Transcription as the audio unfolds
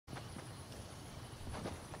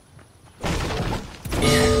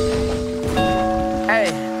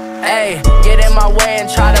Hey, get in my way and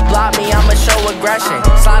try to block me, I'ma show aggression.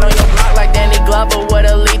 Slide on your block like Danny Glover with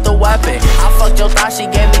a lethal weapon. I fucked your thought, she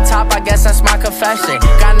gave me top, I guess that's my confession.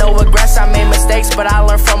 Got no regrets, I made mistakes, but I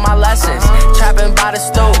learned from my lessons. Trapping by the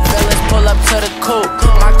stoop, villains pull up to the coupe.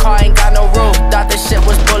 My car ain't got no roof, thought this shit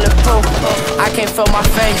was bulletproof. I can't feel my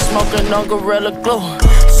face, smoking on Gorilla Glue.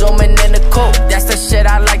 Zooming in the coupe, that's the shit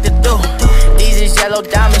I like to do. These is yellow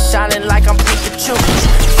diamonds shining like I'm Pikachu.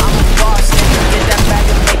 I'm a boss, nigga, get that bag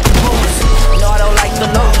and make it moves. No, I don't like to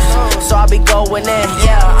lose, so I be going in,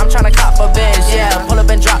 yeah. I'm tryna cop a Benz, yeah. Pull up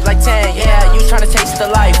and drop like 10, yeah. You tryna taste the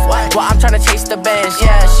life, well, I'm tryna chase the Benz,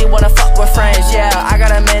 yeah. She wanna fuck with friends, yeah. I got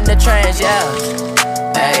them in the trends, yeah.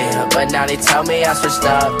 Hey, but now they tell me I switched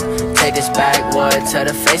up. Take this backwood to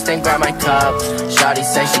the face, then grab my cup. Shawty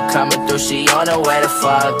say she coming through, she on her way to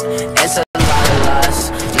fuck. It's a lot of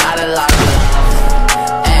lust, not a lot of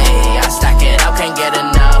love. Hey, I stack it up, can't get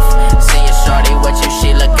enough. See your shorty with you,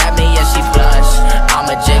 she look at me and she blush. I'm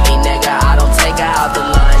a jiggy nigga, I don't take her out to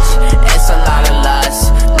lunch. It's a lot of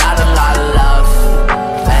lust, not a lot of love.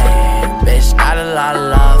 Hey, bitch, not a lot of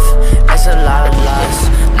love. It's a lot of lust,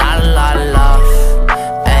 not a lot of love.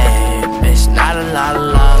 Hey, bitch, not a lot of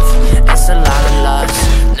love. It's a lot of lust,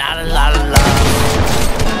 not a lot of love.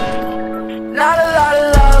 Not a lot of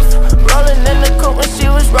love. Rolling in the coupe when she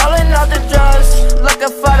was rolling out the drugs.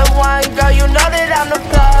 Looking for the wine, girl, you know that I'm the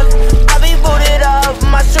plug. I be booted up,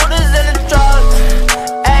 my shooters in the truck.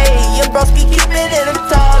 Ayy, your broski keep it in the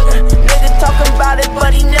tug. Nigga talking about it,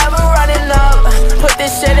 but he never running up. Put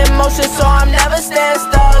this shit in motion, so I'm never staying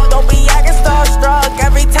stuck. Don't be acting starstruck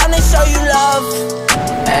every time they show you love.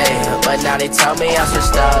 Ayy, but now they tell me I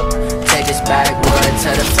switched up. Take this backwood to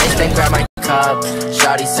the face, then grab my cup.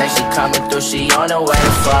 Shawty say she coming through, she on her way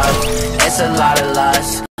to fuck. It's a lot of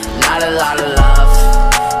lust, not a lot of love.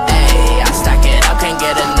 Ayy, I stack it up, can't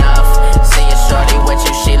get enough. See your shorty with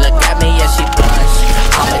you, she look at me and she blush.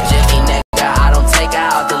 I'm a jiggy nigga, I don't take her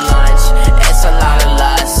out to lunch. It's a lot of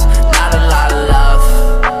lust, not a lot of love.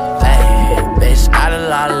 Ayy, bitch, not a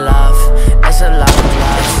lot of love. It's a lot of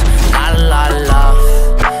lust, not a lot of love.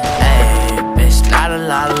 Ayy, bitch, not a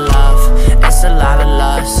lot of love.